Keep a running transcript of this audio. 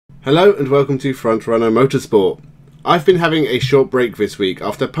Hello and welcome to Frontrunner Motorsport. I've been having a short break this week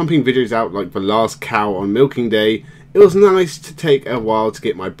after pumping videos out like the last cow on milking day. It was nice to take a while to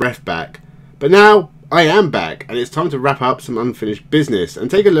get my breath back. But now I am back and it's time to wrap up some unfinished business and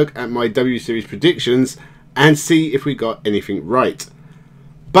take a look at my W Series predictions and see if we got anything right.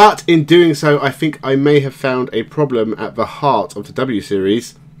 But in doing so, I think I may have found a problem at the heart of the W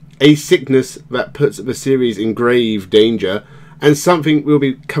Series, a sickness that puts the series in grave danger, and something we'll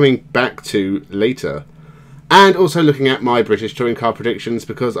be coming back to later. And also looking at my British Touring Car predictions,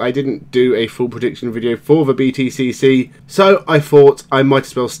 because I didn't do a full prediction video for the BTCC, so I thought I might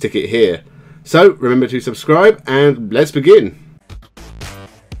as well stick it here. So remember to subscribe and let's begin.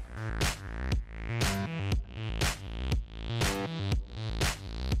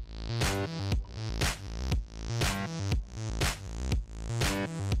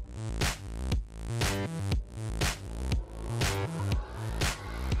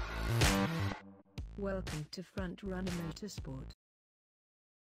 Welcome to Frontrunner Motorsport.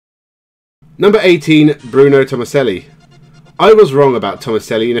 Number 18, Bruno Tomaselli. I was wrong about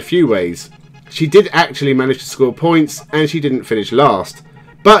Tomaselli in a few ways. She did actually manage to score points and she didn't finish last,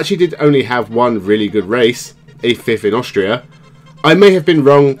 but she did only have one really good race, a 5th in Austria. I may have been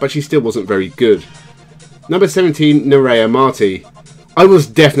wrong, but she still wasn't very good. Number 17, Nerea Marti. I was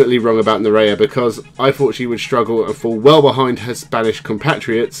definitely wrong about Nerea because I thought she would struggle and fall well behind her Spanish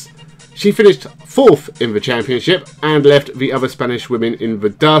compatriots. She finished 4th in the championship and left the other Spanish women in the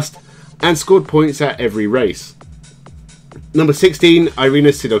dust and scored points at every race. Number 16, Irina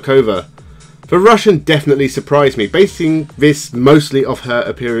Sidorkova. The Russian definitely surprised me. Basing this mostly off her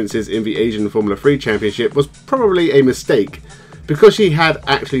appearances in the Asian Formula 3 Championship was probably a mistake, because she had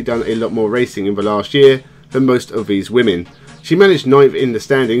actually done a lot more racing in the last year than most of these women. She managed 9th in the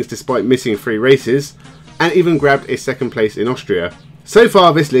standings despite missing 3 races and even grabbed a 2nd place in Austria. So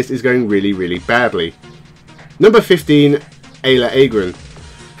far this list is going really badly. Number 15, Ayla Agren.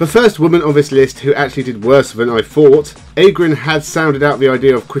 The first woman on this list who actually did worse than I thought. Agren had sounded out the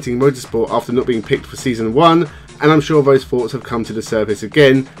idea of quitting motorsport after not being picked for season 1, and I'm sure those thoughts have come to the surface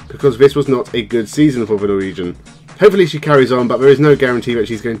again because this was not a good season for the Norwegian. Hopefully she carries on, but there is no guarantee that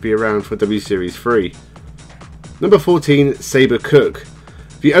she's going to be around for W Series 3. Number 14, Saber Cook.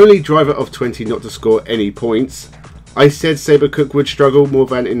 The only driver of 20 not to score any points. I said Saber Cook would struggle more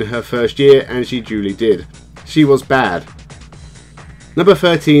than in her first year, and she duly did. She was bad. Number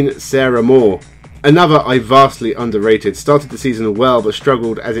 13, Sarah Moore. Another I vastly underrated. Started the season well but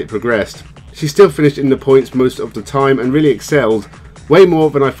struggled as it progressed. She still finished in the points most of the time and really excelled, way more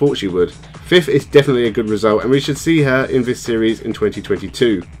than I thought she would. 5th is definitely a good result and we should see her in this series in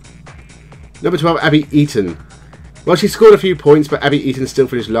 2022. Number 12, Abby Eaton. Well, she scored a few points, but Abby Eaton still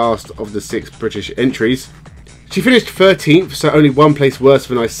finished last of the 6 British entries. She finished 13th, so only 1 place worse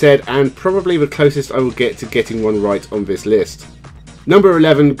than I said, and probably the closest I will get to getting one right on this list. Number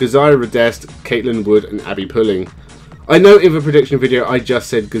 11, Gazaya Radest, Caitlin Wood and Abby Pulling. I know in the prediction video I just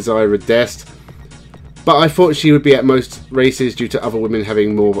said Gazaya Radest, but I thought she would be at most races due to other women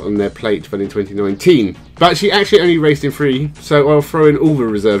having more on their plate than in 2019. But she actually only raced in 3, so I'll throw in all the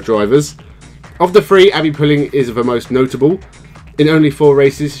reserve drivers. Of the 3, Abby Pulling is the most notable. In only 4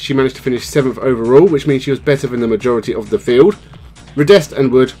 races, she managed to finish 7th overall, which means she was better than the majority of the field. Radest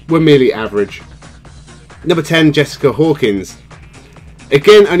and Wood were merely average. Number 10, Jessica Hawkins.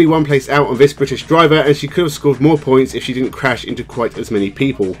 Again, only 1 place out on this British driver, and she could have scored more points if she didn't crash into quite as many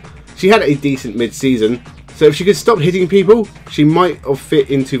people. She had a decent mid-season, so if she could stop hitting people, she might have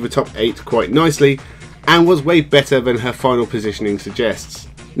fit into the top 8 quite nicely, and was way better than her final positioning suggests.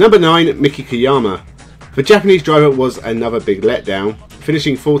 Number 9, Miki Kiyama. The Japanese driver was another big letdown,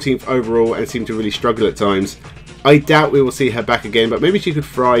 finishing 14th overall and seemed to really struggle at times. I doubt we will see her back again, but maybe she could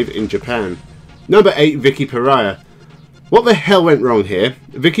thrive in Japan. Number 8, Vicky Pariah. What the hell went wrong here?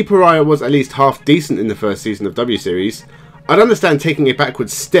 Vicky Pariah was at least half decent in the first season of W Series. I'd understand taking a backward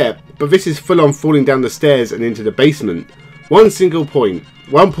step, but this is full on falling down the stairs and into the basement. 1 single point.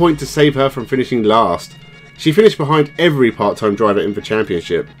 1 point to save her from finishing last. She finished behind every part-time driver in the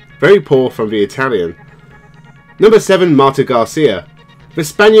championship. Very poor from the Italian. Number 7, Marta Garcia. The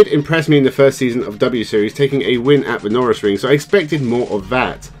Spaniard impressed me in the first season of W Series, taking a win at the Norris Ring, so I expected more of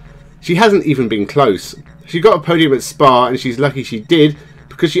that. She hasn't even been close. She got a podium at Spa, and she's lucky she did,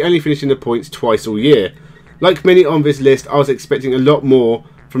 because she only finished in the points twice all year. Like many on this list, I was expecting a lot more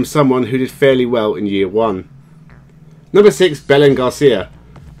from someone who did fairly well in year 1. Number 6, Belen Garcia.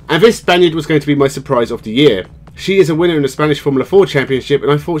 And this Spaniard was going to be my surprise of the year. She is a winner in the Spanish Formula 4 Championship,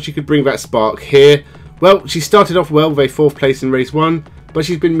 and I thought she could bring that spark here. Well, she started off well with a 4th place in race 1, but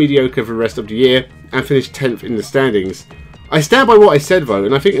she's been mediocre for the rest of the year and finished 10th in the standings. I stand by what I said though,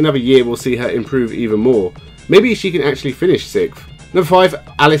 and I think another year will see her improve even more. Maybe she can actually finish 6th. Number 5,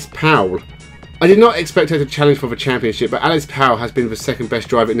 Alice Powell. I did not expect her to challenge for the championship, but Alice Powell has been the 2nd best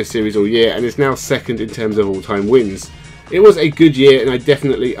driver in the series all year and is now 2nd in terms of all-time wins. It was a good year and I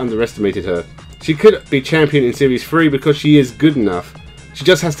definitely underestimated her. She could be champion in Series 3 because she is good enough. She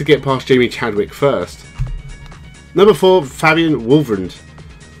just has to get past Jamie Chadwick first. Number 4, Fabian Wulvrand.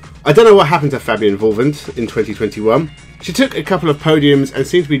 I don't know what happened to Fabian Wulvrand in 2021. She took a couple of podiums and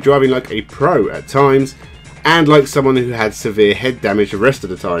seemed to be driving like a pro at times, and like someone who had severe head damage the rest of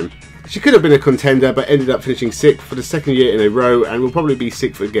the time. She could have been a contender but ended up finishing 6th for the 2nd year in a row and will probably be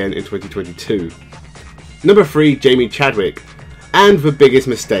 6th again in 2022. Number 3, Jamie Chadwick. And the biggest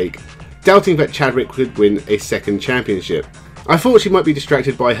mistake, doubting that Chadwick could win a 2nd championship. I thought she might be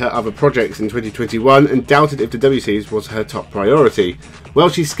distracted by her other projects in 2021 and doubted if the W Series was her top priority. Well,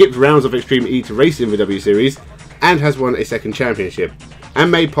 she skipped rounds of Extreme E to race in the W Series and has won a 2nd championship and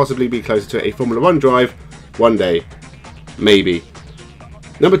may possibly be closer to a Formula 1 drive one day. Maybe.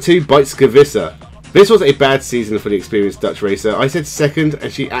 Number 2, Beitske Visser. This was a bad season for the experienced Dutch racer. I said 2nd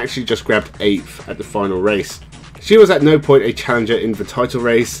and she actually just grabbed 8th at the final race. She was at no point a challenger in the title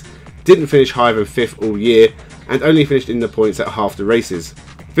race, didn't finish higher than 5th all year, and only finished in the points at half the races.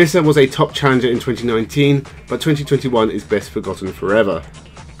 Visser was a top challenger in 2019, but 2021 is best forgotten forever.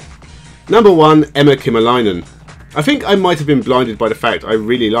 Number 1, Emma Kymäläinen. I think I might have been blinded by the fact I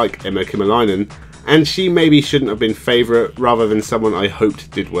really like Emma Kymäläinen, and she maybe shouldn't have been favourite rather than someone I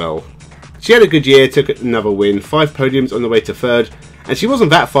hoped did well. She had a good year, took another win, 5 podiums on the way to 3rd, and she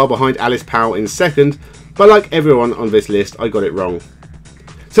wasn't that far behind Alice Powell in 2nd, but like everyone on this list, I got it wrong.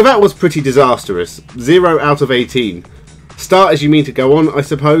 So that was pretty disastrous. 0 out of 18. Start as you mean to go on, I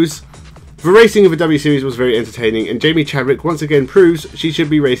suppose. The racing of the W Series was very entertaining, and Jamie Chadwick once again proves she should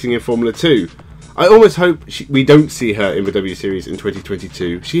be racing in Formula 2. I almost hope we don't see her in the W Series in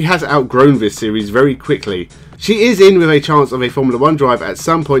 2022. She has outgrown this series very quickly. She is in with a chance of a Formula 1 drive at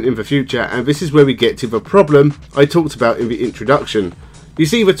some point in the future, and this is where we get to the problem I talked about in the introduction. You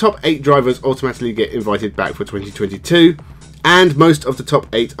see, the top 8 drivers automatically get invited back for 2022, and most of the top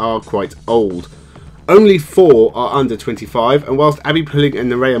 8 are quite old. Only 4 are under 25, and whilst Abby Pulling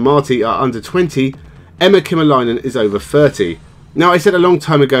and Nerea Marti are under 20, Emma Kymäläinen is over 30. Now, I said a long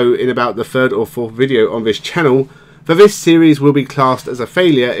time ago in about the 3rd or 4th video on this channel that this series will be classed as a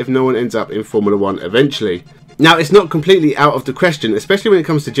failure if no one ends up in Formula 1 eventually. Now, it's not completely out of the question, especially when it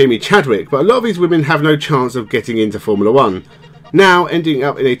comes to Jamie Chadwick, but a lot of these women have no chance of getting into Formula 1. Now, ending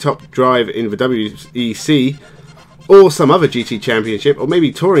up in a top drive in the WEC, or some other GT championship, or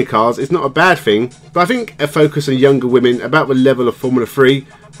maybe touring cars is not a bad thing, but I think a focus on younger women about the level of Formula 3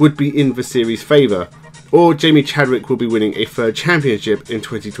 would be in the series' favour, or Jamie Chadwick will be winning a 3rd championship in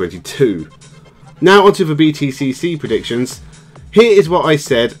 2022. Now onto the BTCC predictions. Here is what I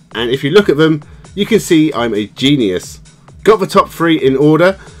said, and if you look at them, you can see I'm a genius. Got the top 3 in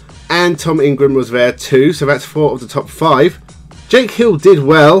order, and Tom Ingram was there too, so that's 4 of the top 5. Jake Hill did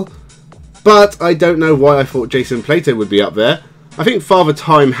well, but I don't know why I thought Jason Plato would be up there. I think Father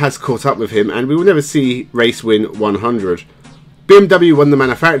Time has caught up with him and we will never see race win 100. BMW won the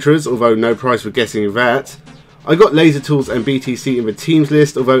manufacturers, although no prize for guessing that. I got Laser Tools and BTC in the teams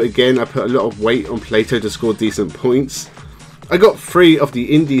list, although again I put a lot of weight on Plato to score decent points. I got 3 of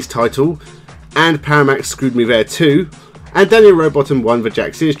the Indies title, and Paramax screwed me there too. And Daniel Rowbottom won the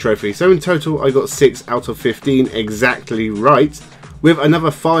Jack Sears trophy, so in total I got 6 out of 15 exactly right, with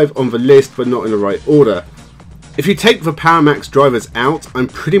another 5 on the list but not in the right order. If you take the Paramax drivers out, I'm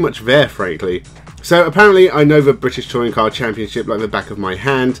pretty much there, frankly. So apparently I know the British Touring Car Championship like the back of my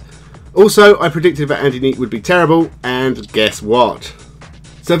hand. Also, I predicted that Andy Neate would be terrible, and guess what?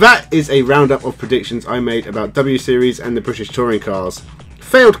 So that is a roundup of predictions I made about W Series and the British Touring Cars.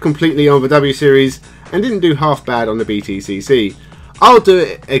 Failed completely on the W Series, and didn't do half bad on the BTCC. I'll do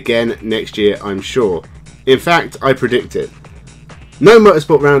it again next year, I'm sure. In fact, I predict it. No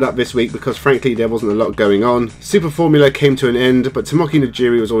Motorsport roundup this week because frankly there wasn't a lot going on. Super Formula came to an end, but Tomoki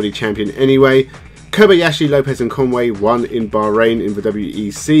Najiri was already champion anyway. Kobayashi, Lopez and Conway won in Bahrain in the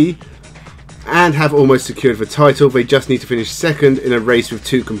WEC and have almost secured the title. They just need to finish 2nd in a race with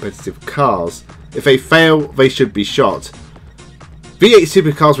 2 competitive cars. If they fail, they should be shot. V8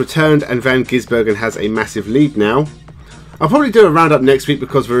 Supercars returned and Van Gisbergen has a massive lead now. I'll probably do a roundup next week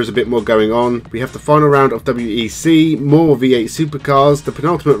because there is a bit more going on. We have the final round of WEC, more V8 Supercars, the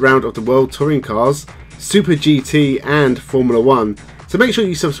penultimate round of the World Touring Cars, Super GT and Formula 1. So make sure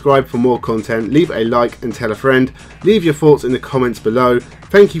you subscribe for more content, leave a like and tell a friend, leave your thoughts in the comments below.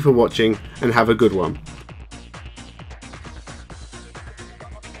 Thank you for watching and have a good one.